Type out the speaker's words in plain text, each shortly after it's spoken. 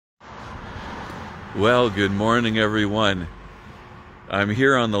Well, good morning, everyone. I'm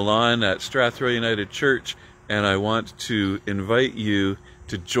here on the lawn at Strathroy United Church, and I want to invite you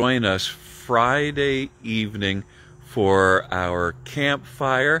to join us Friday evening for our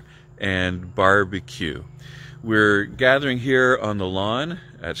campfire and barbecue. We're gathering here on the lawn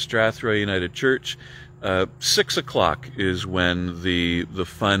at Strathroy United Church. 6 o'clock is when the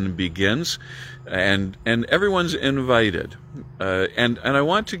fun begins, and everyone's invited. And I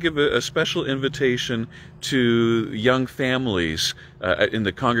want to give a special invitation to young families in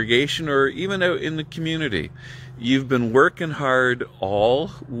the congregation or even out in the community. You've been working hard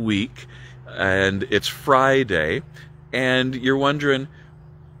all week, and it's Friday, and you're wondering,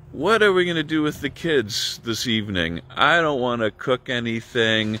 what are we going to do with the kids this evening? I don't want to cook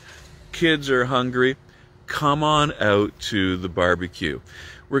anything. Kids are hungry. Come on out to the barbecue.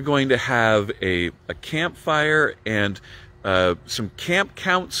 We're going to have a campfire and some camp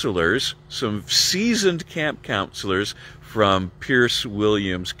counselors, some seasoned camp counselors from Pierce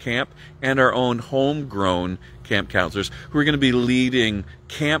Williams Camp, and our own homegrown camp counselors who are going to be leading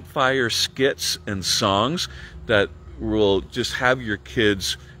campfire skits and songs that will just have your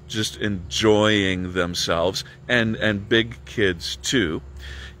kids just enjoying themselves, and big kids too.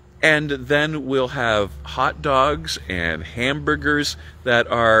 And then we'll have hot dogs and hamburgers that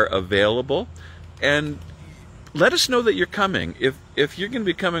are available. And let us know that you're coming. If you're going to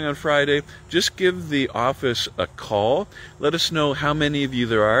be coming on Friday, just give the office a call. Let us know how many of you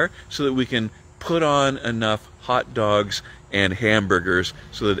there are so that we can put on enough hot dogs and hamburgers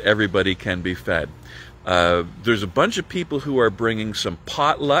so that everybody can be fed. There's a bunch of people who are bringing some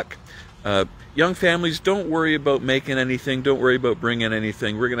potluck. Young families, don't worry about making anything. Don't worry about bringing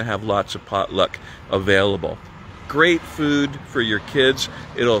anything. We're going to have lots of potluck available. Great food for your kids.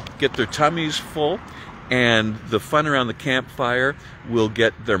 It'll get their tummies full, and the fun around the campfire will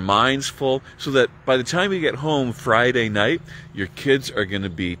get their minds full, so that by the time you get home Friday night, your kids are going to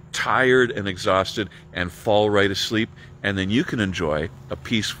be tired and exhausted and fall right asleep, and then you can enjoy a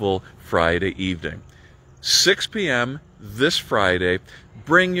peaceful Friday evening. 6 p.m. this Friday.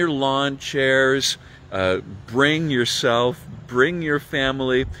 Bring your lawn chairs, bring yourself, bring your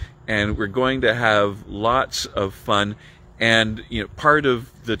family, and we're going to have lots of fun. And part of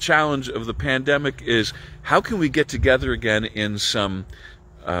the challenge of the pandemic is, how can we get together again in some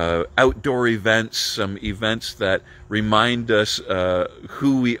outdoor events, some events that remind us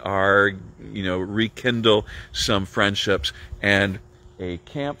who we are, rekindle some friendships. And a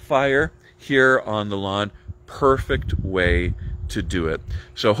campfire here on the lawn, perfect way to do it.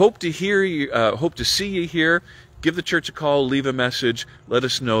 So hope to see you here. Give the church a call, leave a message, let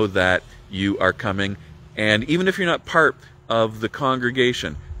us know that you are coming. And even if you're not part of the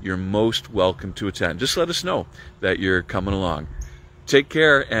congregation, you're most welcome to attend. Just let us know that you're coming along. Take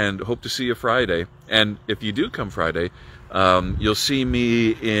care, and hope to see you Friday. And if you do come Friday, you'll see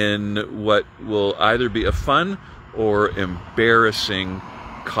me in what will either be a fun or embarrassing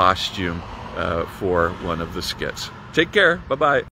costume for one of the skits. Take care. Bye-bye.